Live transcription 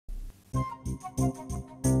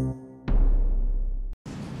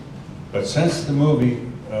But since the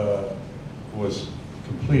movie was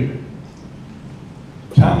completed,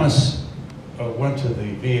 Tomas went to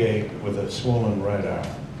the VA with a swollen right arm,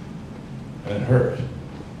 and it hurt,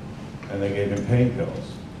 and they gave him pain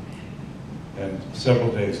pills. And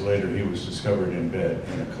several days later, he was discovered in bed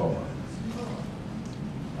in a coma.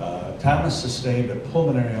 Tomas sustained a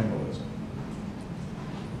pulmonary embolism,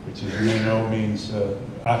 which, as you may know, means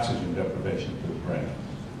oxygen deprivation to the brain.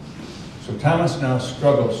 So Tomas now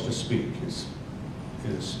struggles to speak. His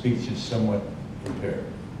speech is somewhat impaired,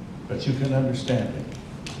 but you can understand it.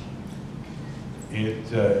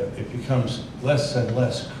 It becomes less and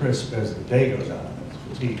less crisp as the day goes on,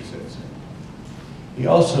 as fatigue sets in. He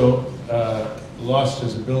also lost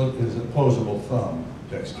his opposable thumb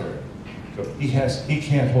dexterity. So he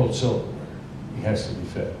can't hold silverware. He has to be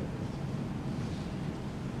fed.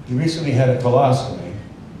 He recently had a colostomy,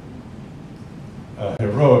 a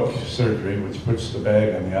heroic surgery, which puts the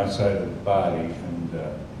bag on the outside of the body, and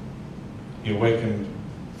he awakened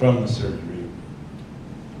from the surgery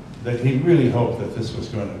that he really hoped that this was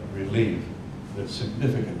going to relieve the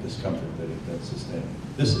significant discomfort that he had sustained.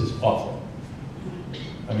 This is awful.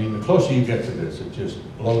 I mean, the closer you get to this, it just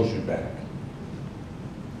blows you back.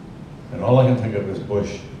 And all I can think of is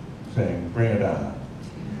Bush saying, "Bring it on."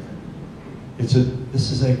 This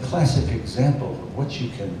is a classic example of what you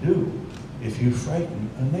can do if you frighten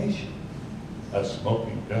a nation. A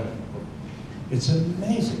smoking gun. It's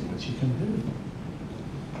amazing what you can do.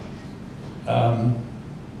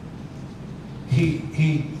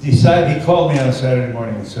 He called me on a Saturday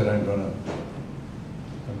morning and said, I'm going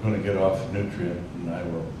to get off Nutrient and I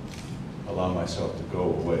will allow myself to go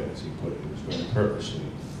away, as he put it. He was going to purposely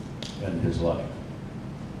end his life.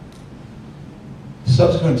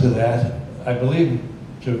 Subsequent to that, I believe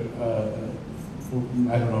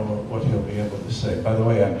I don't know what he'll be able to say. By the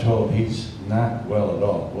way, I'm told he's not well at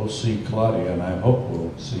all. We'll see Claudia, and I hope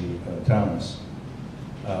we'll see Tomas.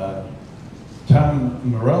 Tom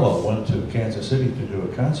Morello went to Kansas City to do a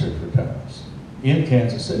concert for Tomas in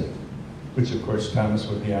Kansas City, which of course Tomas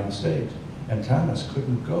would be on the stage. And Tomas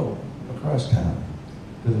couldn't go across town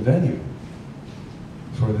to the venue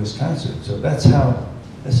for this concert. So this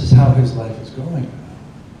is how his life is going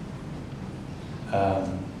now.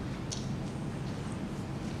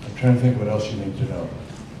 I'm trying to think what else you need to know.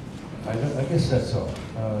 I guess that's all.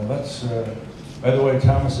 By the way,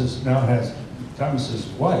 Tomas's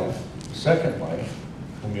wife, second wife,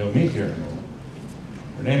 whom you'll meet here in a moment.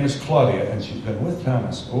 Her name is Claudia, and she's been with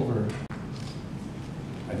Tomas over,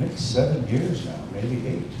 I think, 7 years now, maybe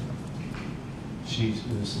 8.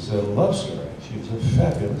 This is a love story. She's a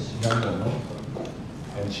fabulous young woman,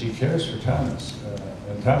 and she cares for Tomas.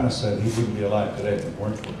 And Tomas said he wouldn't be alive today if it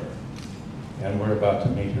weren't for her. And we're about to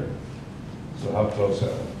meet her. So how close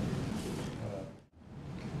are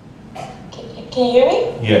we? Can you hear me?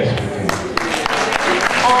 Yes, we can.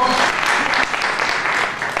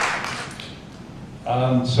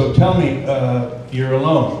 So tell me, you're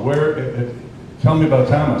alone. Tell me about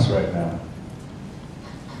Tomas right now.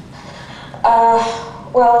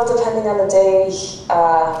 Well, depending on the day,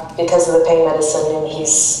 because of the pain medicine,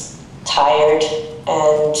 he's tired,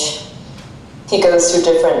 and he goes through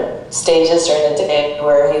different stages during the day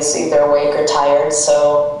where he's either awake or tired.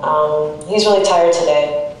 So he's really tired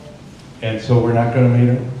today. And so we're not going to meet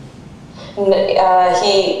him?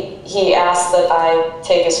 He asked that I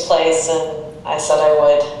take his place, and I said I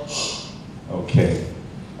would. Okay.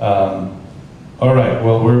 All right.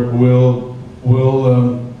 Well,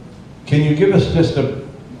 can you give us just a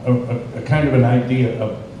kind of an idea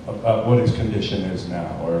about what his condition is now,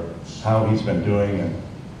 or how he's been doing? And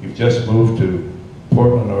you've just moved to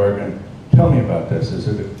Portland, Oregon. Tell me about this.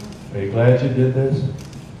 Are you glad you did this?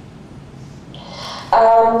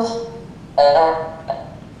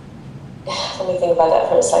 Let me think about that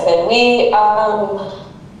for a second.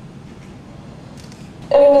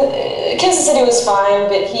 Kansas City was fine,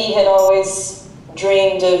 but he had always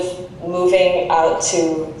dreamed of moving out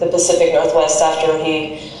to the Pacific Northwest after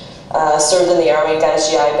he served in the Army and got his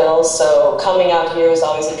GI Bill. So coming out here was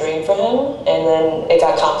always a dream for him. And then it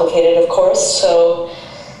got complicated, of course. So,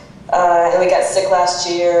 and we got sick last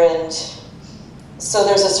year. And so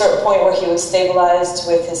there's a certain point where he was stabilized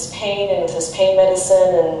with his pain and with his pain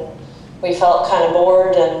medicine. And we felt kind of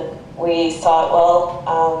bored. And we thought, well,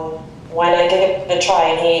 why not give it a try?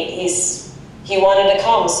 And he wanted to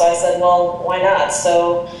come. So I said, well, why not?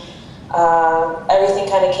 So everything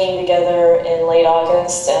kind of came together in late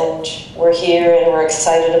August, and we're here, and we're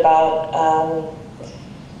excited about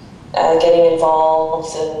getting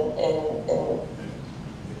involved and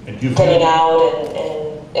getting out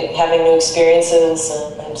and having new experiences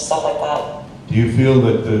and stuff like that. Do you feel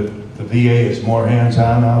that the VA is more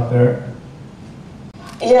hands-on out there?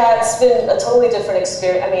 Yeah, it's been a totally different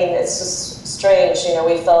experience. I mean, it's just strange. You know,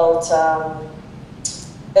 we felt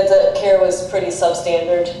that the care was pretty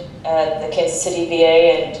substandard at the Kansas City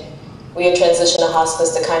VA, and we had transitioned to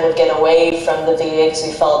hospice to kind of get away from the VA because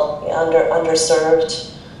we felt underserved.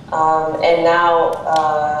 And now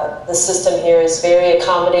the system here is very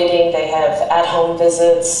accommodating. They have at-home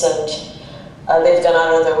visits, and they've gone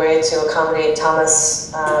out of their way to accommodate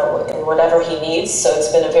Tomas in whatever he needs. So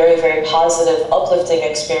it's been a very, very positive, uplifting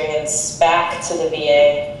experience back to the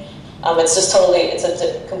VA. It's just it's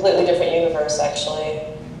a completely different universe, actually.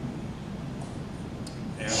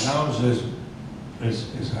 And how is this?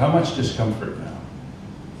 How much discomfort now?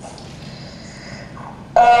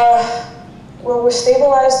 Well, we're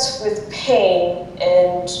stabilized with pain,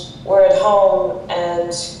 and we're at home,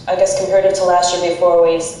 and I guess comparative to last year before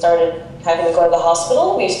we started having to go to the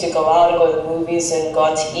hospital, we used to go out and go to the movies and go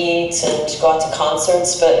out to eat and go out to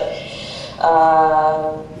concerts, but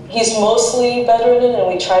he's mostly bedridden, and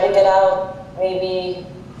we try to get out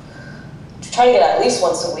at least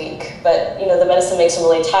once a week, but you know, the medicine makes him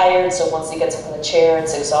really tired, so once he gets up in the chair,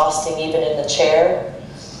 it's exhausting even in the chair.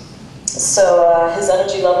 So his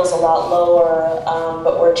energy level's a lot lower,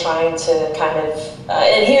 but we're trying to kind of,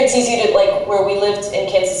 and here it's easy to, like where we lived in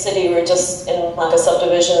Kansas City, we were just in like a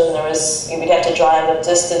subdivision, and we'd have to drive a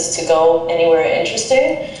distance to go anywhere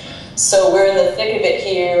interesting. So we're in the thick of it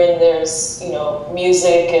here, and there's, you know,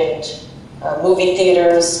 music and movie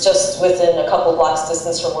theaters just within a couple blocks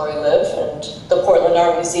distance from where we live, and the Portland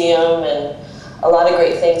Art Museum, and a lot of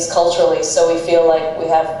great things culturally. So we feel like we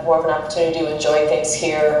have more of an opportunity to enjoy things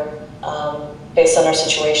here based on our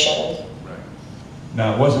situation. Right.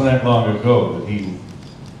 Now, it wasn't that long ago that he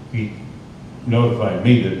notified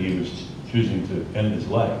me that he was choosing to end his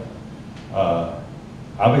life.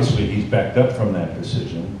 Obviously, he's backed up from that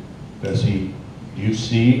decision. Do you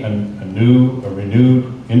see a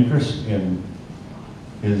renewed interest in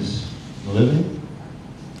his living?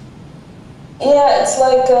 Yeah, it's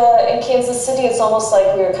like in Kansas City, it's almost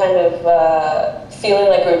like we were kind of feeling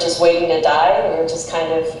like we were just waiting to die. We were just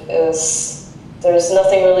kind of, there's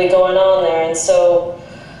nothing really going on there. And so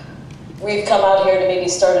we've come out here to maybe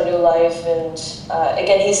start a new life. And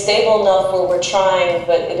again, he's stable enough where we're trying,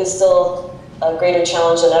 but it is still a greater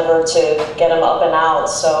challenge than ever to get him up and out.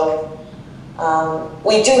 So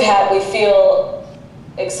we feel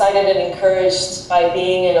excited and encouraged by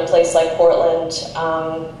being in a place like Portland,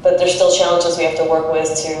 but there's still challenges we have to work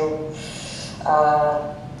with to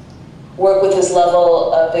work with his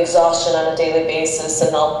level of exhaustion on a daily basis,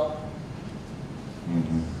 and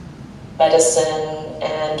medicine,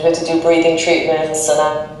 and we have to do breathing treatments,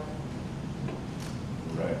 and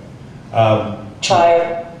right.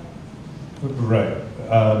 Right.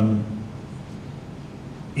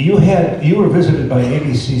 You were visited by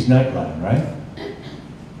ABC's Nightline, right?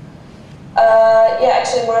 Yeah,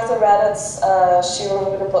 actually Martha Raddatz, she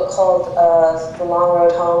wrote a book called The Long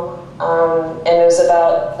Road Home, and it was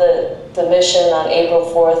about the mission on April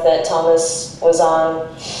 4th that Tomas was on.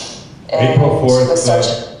 April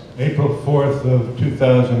 4th of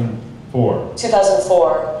 2004.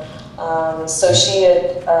 2004. So she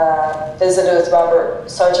had visited with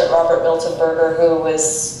Sergeant Robert Miltonberger, who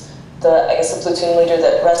was the platoon leader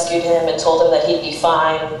that rescued him, and told him that he'd be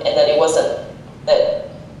fine and that he wasn't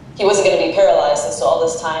going to be paralyzed. And so all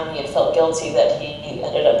this time he had felt guilty that he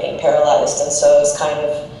ended up being paralyzed. And so it was kind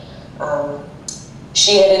of,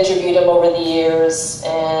 she had interviewed him over the years,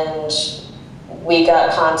 and we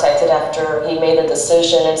got contacted after he made a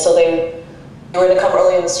decision. And so they were going to come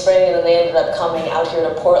early in the spring, and then they ended up coming out here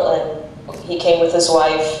to Portland. He came with his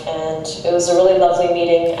wife, and it was a really lovely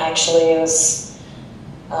meeting, actually. It was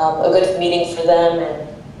a good meeting for them and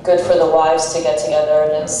good for the wives to get together.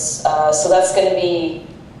 And it's, so that's going to be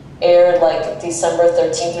aired like December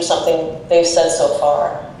 13th or something, they've said so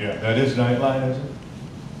far. Yeah, that is Nightline, is it?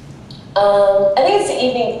 I think it's the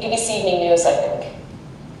ABC Evening News, I think.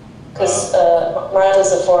 Because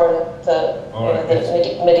Martha's the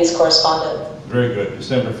Mideast correspondent. Very good,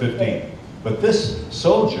 December 15th. But this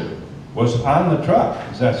soldier was on the truck,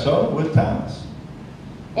 is that so, with Tomas?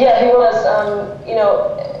 Yeah, he was. You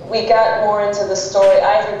know, we got more into the story.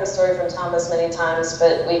 I heard the story from Tomas many times,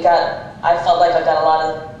 but I felt like I got a lot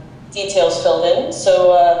of details filled in.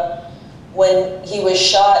 So when he was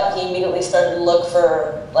shot, he immediately started to look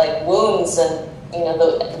for like wounds and, you know,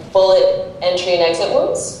 the bullet entry and exit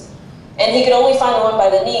wounds. And he could only find the one by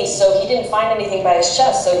the knee, so he didn't find anything by his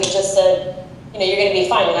chest. So he just said, you know, you're going to be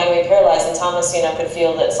fine, you're not going to be paralyzed. And Tomas, you know, could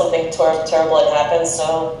feel that something terrible had happened.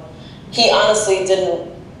 So he honestly didn't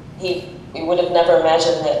he would have never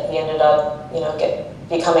imagined that he ended up,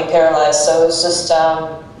 becoming paralyzed. So it was just.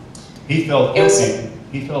 He felt guilty.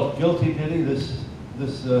 He felt guilty, did he? Was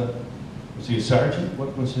he a sergeant?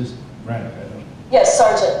 What was his rank? I don't know. Yes,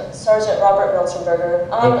 Sergeant Robert Miltenberger.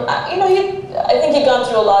 I think he'd gone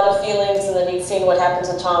through a lot of feelings, and then he'd seen what happened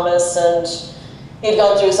to Thomas, and he'd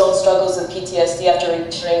gone through his own struggles with PTSD after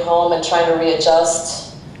returning home and trying to readjust.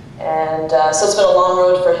 And so it's been a long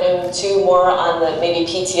road for him too, more on the maybe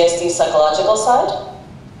PTSD psychological side.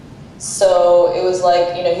 So it was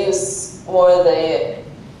like, he was more the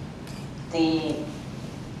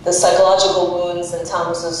psychological wounds, and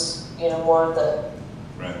Thomas was, more of the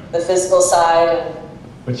physical side.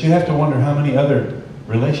 But you have to wonder how many other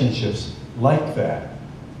relationships like that,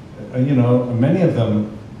 many of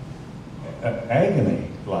them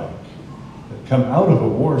agony-like, that come out of a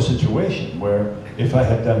war situation where if I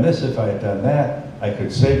had done this, if I had done that, I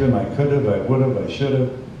could save him, I could have, I would have, I should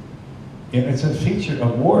have. It's a feature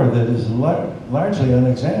of war that is largely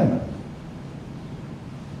unexamined.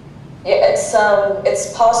 Yeah, it's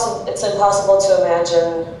impossible to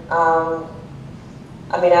imagine.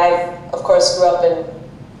 I, of course, grew up in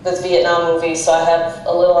the Vietnam movies, so I have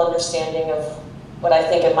a little understanding of what I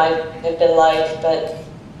think it might have been like, but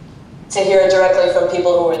to hear it directly from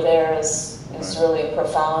people who were there is really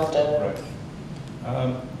profound. And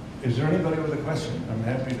is there anybody with a question? We're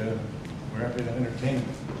happy to entertain you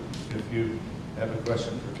if you have a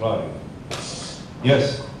question for Claudia.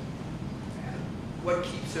 Yes? What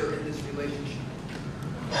keeps her in this relationship?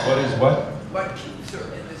 What is what? What keeps her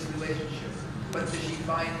in this relationship? What does she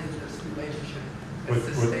find in this relationship that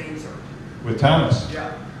sustains her? With Thomas?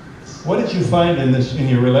 Yeah. What did you find in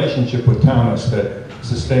your relationship with Thomas that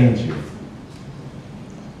sustains you?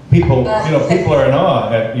 People are in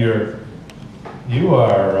awe at you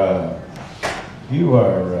are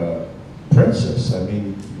princess. I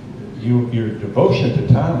mean, your devotion to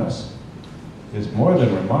Thomas is more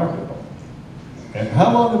than remarkable. And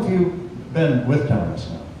how long have you been with Thomas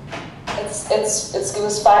now? It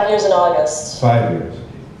was 5 years in August. 5 years.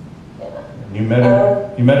 Yeah. And you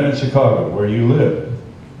met him in Chicago, where you live.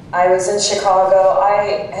 I was in Chicago.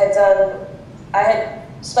 I had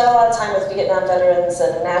spent a lot of time with Vietnam veterans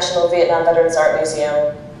and the National Vietnam Veterans Art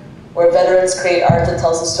Museum, where veterans create art that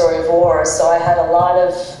tells the story of war. So I had a lot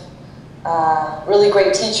of really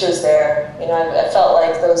great teachers there. I felt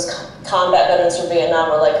like those combat veterans from Vietnam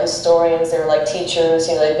were like historians. They were like teachers.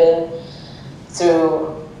 They've been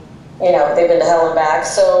through, they've been to hell and back.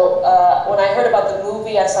 So when I heard about the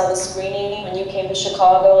movie, I saw the screening when you came to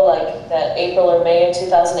Chicago, like that April or May in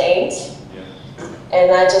 2008. Yeah.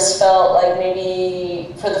 And I just felt like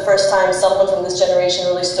maybe for the first time, someone from this generation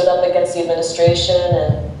really stood up against the administration,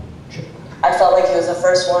 and I felt like he was the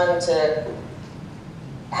first one to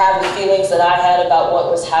have the feelings that I had about what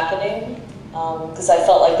was happening, because I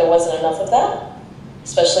felt like there wasn't enough of that,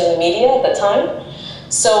 especially in the media at the time.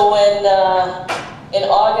 So when in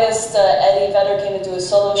August, Eddie Vedder came to do a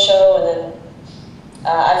solo show, and then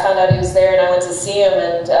I found out he was there, and I went to see him.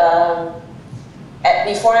 And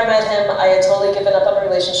before I met him, I had totally given up on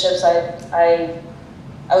relationships. I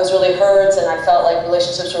was really hurt, and I felt like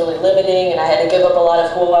relationships were really limiting, and I had to give up a lot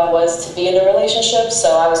of who I was to be in a relationship.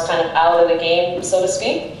 So I was kind of out of the game, so to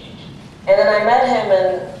speak. And then I met him,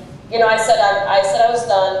 and I said I was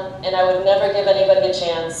done, and I would never give anybody a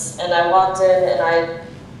chance. And I walked in, and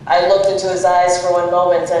I looked into his eyes for one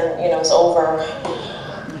moment, and it was over.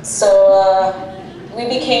 So we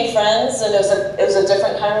became friends, and it was a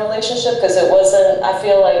different kind of relationship, because it wasn't. I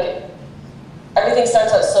feel like everything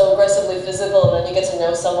starts out so aggressively physical, and then you get to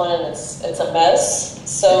know someone, and it's a mess.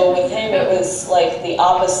 So with him, it was like the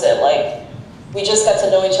opposite. Like, we just got to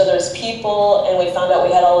know each other as people, and we found out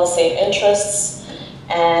we had all the same interests.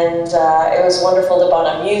 And it was wonderful to bond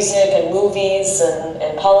on music and movies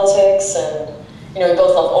and politics, and we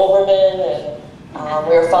both love Oberman, and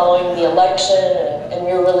we were following the election, and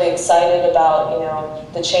we were really excited about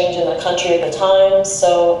the change in the country at the time.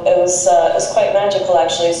 So it was quite magical,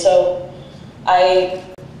 actually. So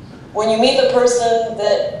when you meet the person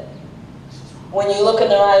that, when you look in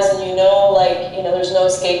their eyes and there's no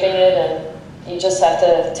escaping it, and you just have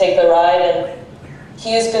to take the ride. And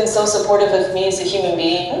he has been so supportive of me as a human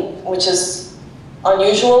being, which is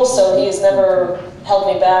unusual. So he has never held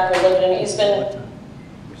me back or limited me.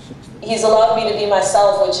 He's allowed me to be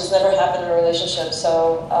myself, which has never happened in a relationship.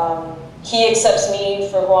 So he accepts me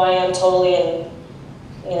for who I am totally, and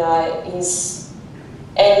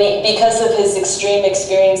because of his extreme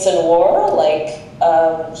experience in war,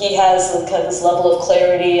 he has kind of this level of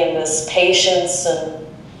clarity and this patience, and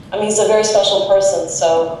he's a very special person.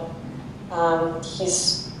 So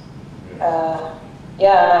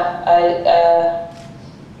Yeah,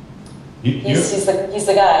 he's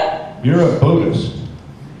the guy. You're a Buddhist,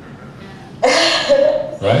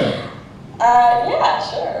 right? Yeah,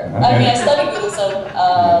 sure. I mean, I studied Buddhism.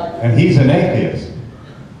 And he's an atheist.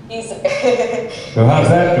 He's. So how's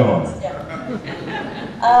that going? Yeah.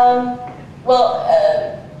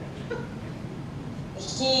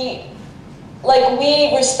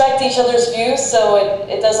 We respect each other's views, so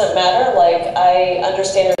it doesn't matter. Like, I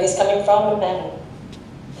understand where he's coming from, and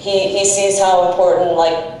he sees how important,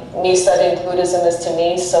 like, me studying Buddhism is to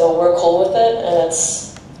me, so we're cool with it, and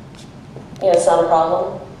it's not a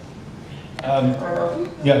problem.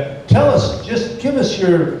 Yeah, just give us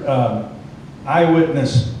your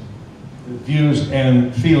eyewitness views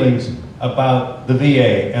and feelings about the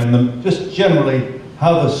VA and just generally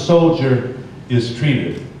how the soldier is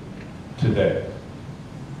treated today.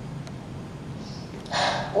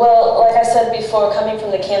 Well, like I said before, coming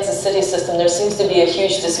from the Kansas City system, there seems to be a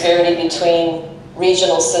huge disparity between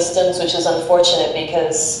regional systems, which is unfortunate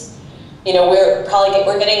because,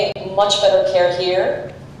 we're getting much better care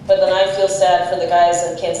here, but then I feel sad for the guys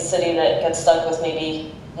in Kansas City that get stuck with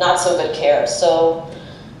maybe not so good care. So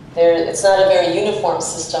it's not a very uniform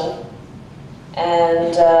system.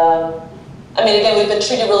 And again, we've been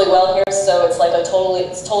treated really well here, so it's like it's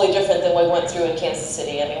totally different than what we went through in Kansas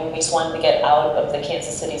City. I mean, we just wanted to get out of the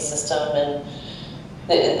Kansas City system, and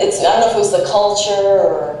I don't know if it was the culture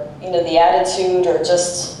or the attitude or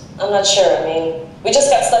just, I'm not sure. I mean, we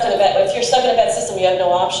just got stuck in a bad. If you're stuck in a bad system, you have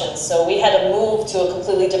no options. So we had to move to a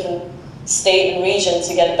completely different state and region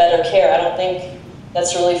to get better care. I don't think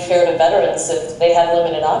that's really fair to veterans if they have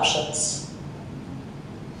limited options.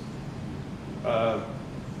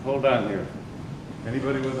 Hold on here.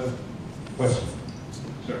 Anybody with a question?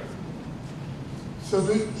 Sir. So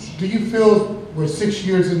do you feel we're 6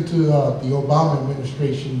 years into the Obama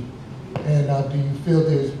administration, and do you feel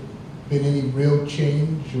there's been any real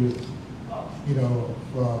change or,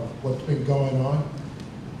 what's been going on?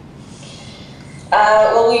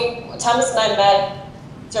 Thomas and I met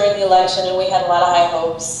during the election, and we had a lot of high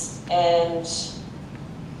hopes, and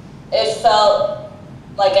it felt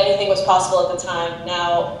like anything was possible at the time.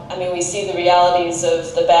 Now, I mean, we see the realities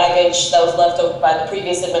of the baggage that was left over by the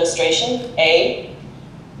previous administration, A,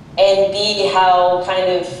 and B, how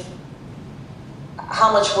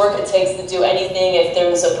much work it takes to do anything if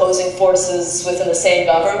there's opposing forces within the same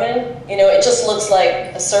government. It just looks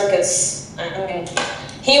like a circus. I mean,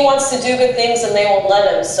 he wants to do good things and they won't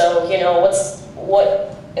let him, so,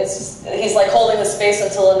 he's like holding the space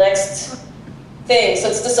until the next thing, so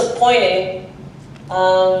it's disappointing.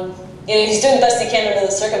 He's doing the best he can under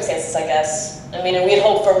the circumstances, I guess. I mean, and we'd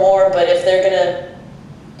hope for more, but if they're gonna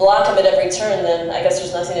block him at every turn, then I guess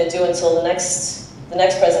there's nothing to do until the next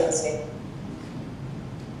presidency.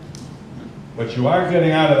 But you are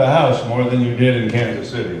getting out of the house more than you did in Kansas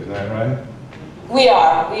City, isn't that right? We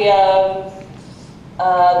are.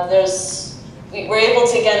 We're able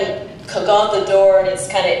to again go out the door, and it's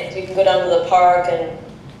we can go down to the park, and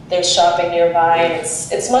there's shopping nearby, and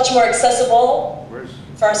it's much more accessible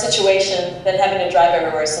for our situation than having to drive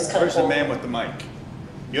everywhere. So it's kind Where's of cool. the man with the mic?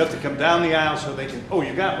 You have to come down the aisle so they can. Oh,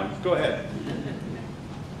 you got one. Go ahead.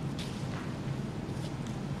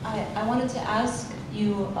 I wanted to ask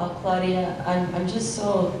you, Claudia. I'm just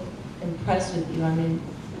so impressed with you. I mean,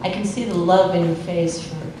 I can see the love in your face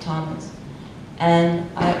for Thomas, and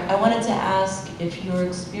I wanted to ask if your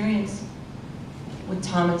experience with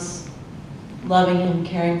Thomas, loving him,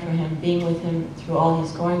 caring for him, being with him through all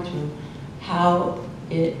he's going through, how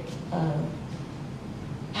it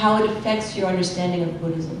affects your understanding of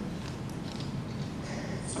Buddhism.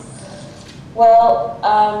 Well,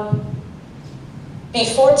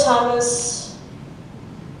 before Thomas,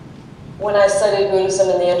 when I studied Buddhism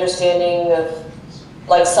and the understanding of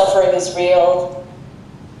like suffering is real,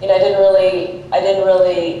 I didn't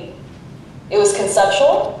really, it was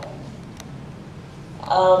conceptual.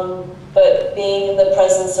 But being in the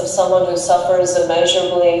presence of someone who suffers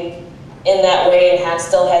immeasurably in that way and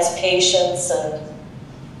still has patience and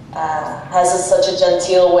has such a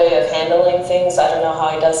genteel way of handling things, I don't know how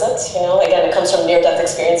he does it. Again, it comes from near-death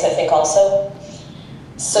experience, I think, also.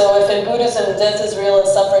 So if in Buddhism death is real and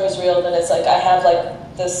suffering is real, then it's like I have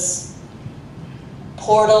like this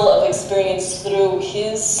portal of experience through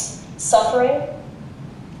his suffering.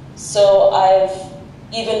 So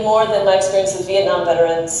even more than my experience with Vietnam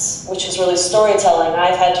veterans, which was really storytelling,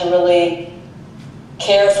 I've had to really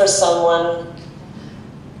care for someone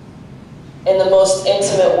in the most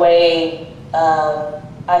intimate way.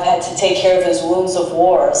 I've had to take care of his wounds of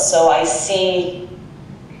war, so I see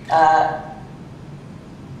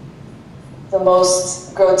the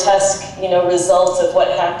most grotesque, result of what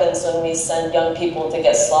happens when we send young people to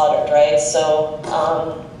get slaughtered, right? So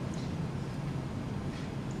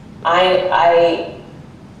I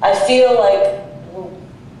feel like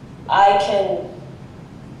I can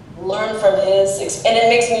learn from his, and it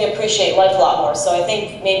makes me appreciate life a lot more. So I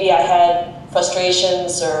think maybe I had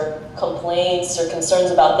frustrations or complaints or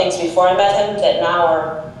concerns about things before I met him that now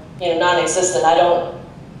are, non-existent.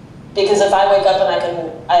 Because if I wake up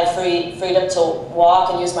and I have freedom to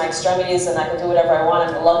walk and use my extremities and I can do whatever I want,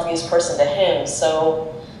 I'm the luckiest person to him.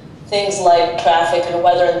 So things like traffic and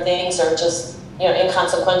weather and things are just,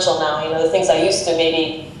 inconsequential now. The things I used to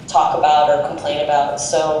maybe talk about or complain about.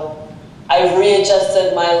 So I've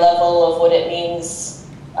readjusted my level of what it means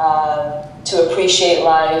to appreciate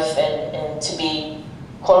life and to be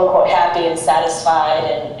quote unquote happy and satisfied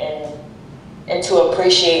and to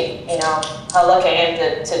appreciate, how lucky I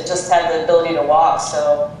am to just have the ability to walk.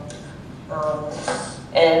 So,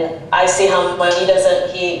 and I see how when he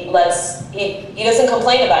doesn't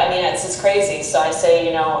complain about it. I mean, it's crazy. So I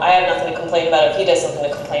say, I have nothing to complain about if he has something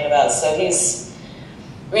to complain about. So he's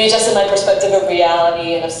readjusted my perspective of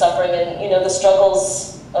reality and of suffering and, the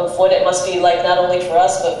struggles of what it must be like, not only for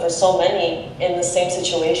us, but for so many in the same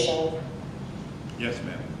situation. Yes,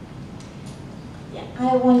 ma'am. Yeah,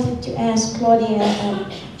 I wanted to ask Claudia,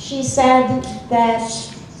 she said that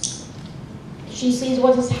she sees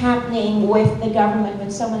what is happening with the government when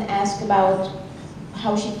someone asks about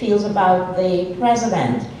how she feels about the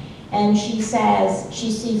president. And she says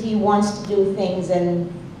she sees he wants to do things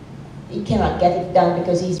and he cannot get it done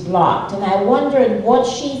because he's blocked. And I wondered what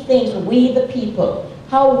she thinks, we the people,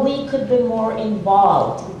 how we could be more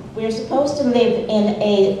involved. We're supposed to live in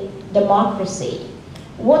a democracy.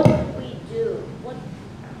 What could we do?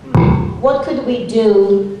 What could we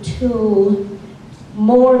do to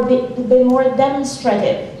be more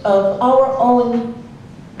demonstrative of our own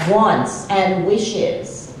wants and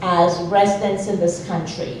wishes as residents in this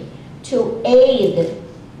country to aid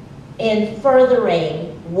in furthering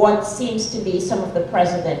what seems to be some of the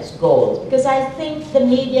president's goals? Because I think the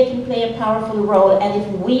media can play a powerful role, and if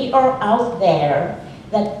we are out there,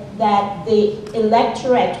 that the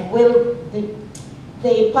electorate will,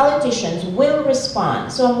 the politicians will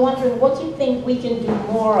respond. So I'm wondering, what do you think we can do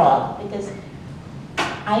more of? Because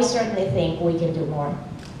I certainly think we can do more.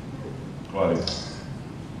 Claudia.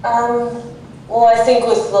 Well, I think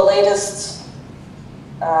with the latest,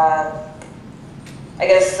 I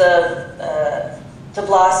guess de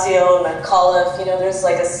Blasio and McAuliffe,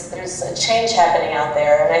 there's a change happening out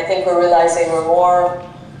there, and I think we're realizing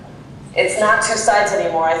it's not two sides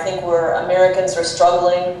anymore. I think Americans are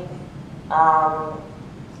struggling.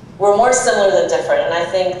 We're more similar than different, and I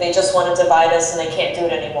think they just want to divide us and they can't do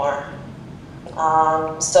it anymore.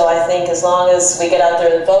 So I think as long as we get out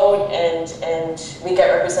there to vote and we get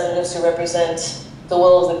representatives who represent the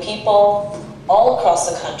will of the people all across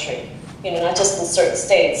the country, not just in certain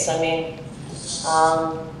states. I mean,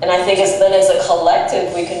 and I think as a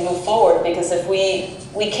collective we can move forward, because if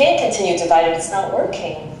we can't continue divided, it's not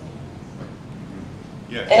working.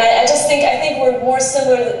 Yes. And I think we're more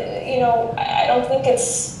similar. I don't think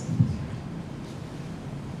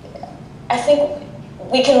I think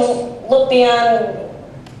we can look beyond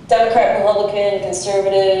Democrat, Republican,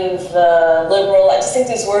 conservative, liberal. I just think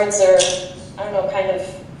these words are,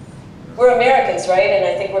 we're Americans, right? And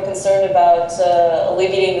I think we're concerned about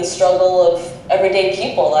alleviating the struggle of everyday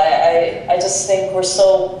people. I just think we're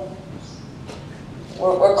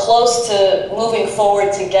close to moving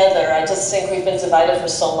forward together. I just think we've been divided for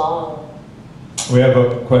so long. We have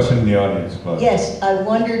a question in the audience, Claudia. Yes, I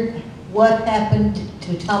wondered what happened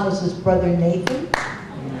to Thomas's brother Nathan.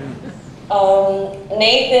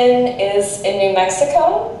 Nathan is in New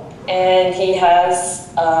Mexico, and he has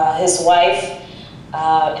his wife,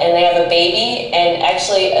 and they have a baby, and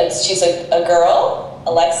actually she's a girl,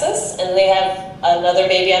 Alexis, and they have another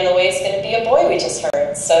baby on the way. It's going to be a boy, we just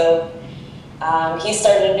heard. So he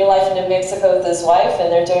started a new life in New Mexico with his wife,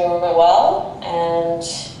 and they're doing really well, and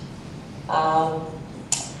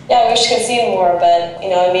yeah, I wish I could see him more, but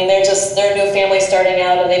they're a new family starting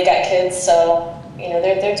out, and they've got kids, so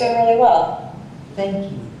they're doing really well.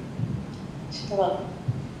 Thank you. You're welcome.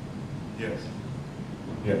 Yes.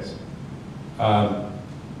 Yes.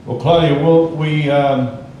 Well, Claudia,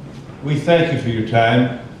 we thank you for your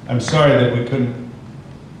time. I'm sorry that we couldn't,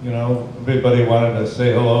 everybody wanted to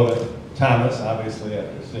say hello to Thomas, obviously,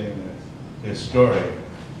 after seeing his story.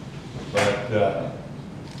 But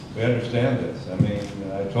we understand this. I mean,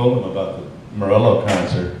 I told him about the Morello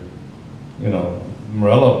concert.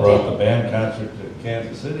 Morello brought the band concert to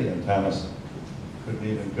Kansas City, and Thomas couldn't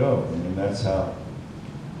even go. I mean, that's how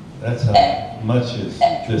That's how much his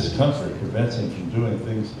discomfort prevents him from doing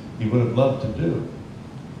things he would have loved to do.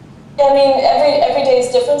 Yeah, I mean, every day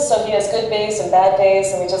is different, so he has good days and bad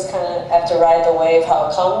days, and we just kind of have to ride the wave how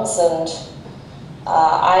it comes, and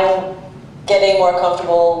I'm getting more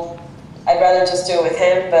comfortable. I'd rather just do it with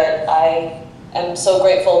him, but I am so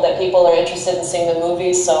grateful that people are interested in seeing the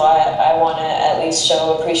movies, so I want to at least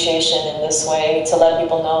show appreciation in this way to let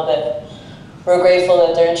people know that we're grateful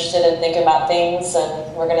that they're interested in thinking about things,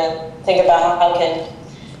 and we're going to think about how we can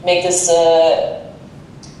make this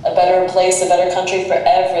a better place, a better country for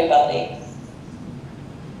everybody.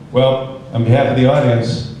 Well, on behalf of the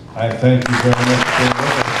audience, I thank you very much for being with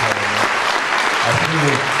us.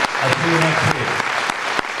 I see you next week.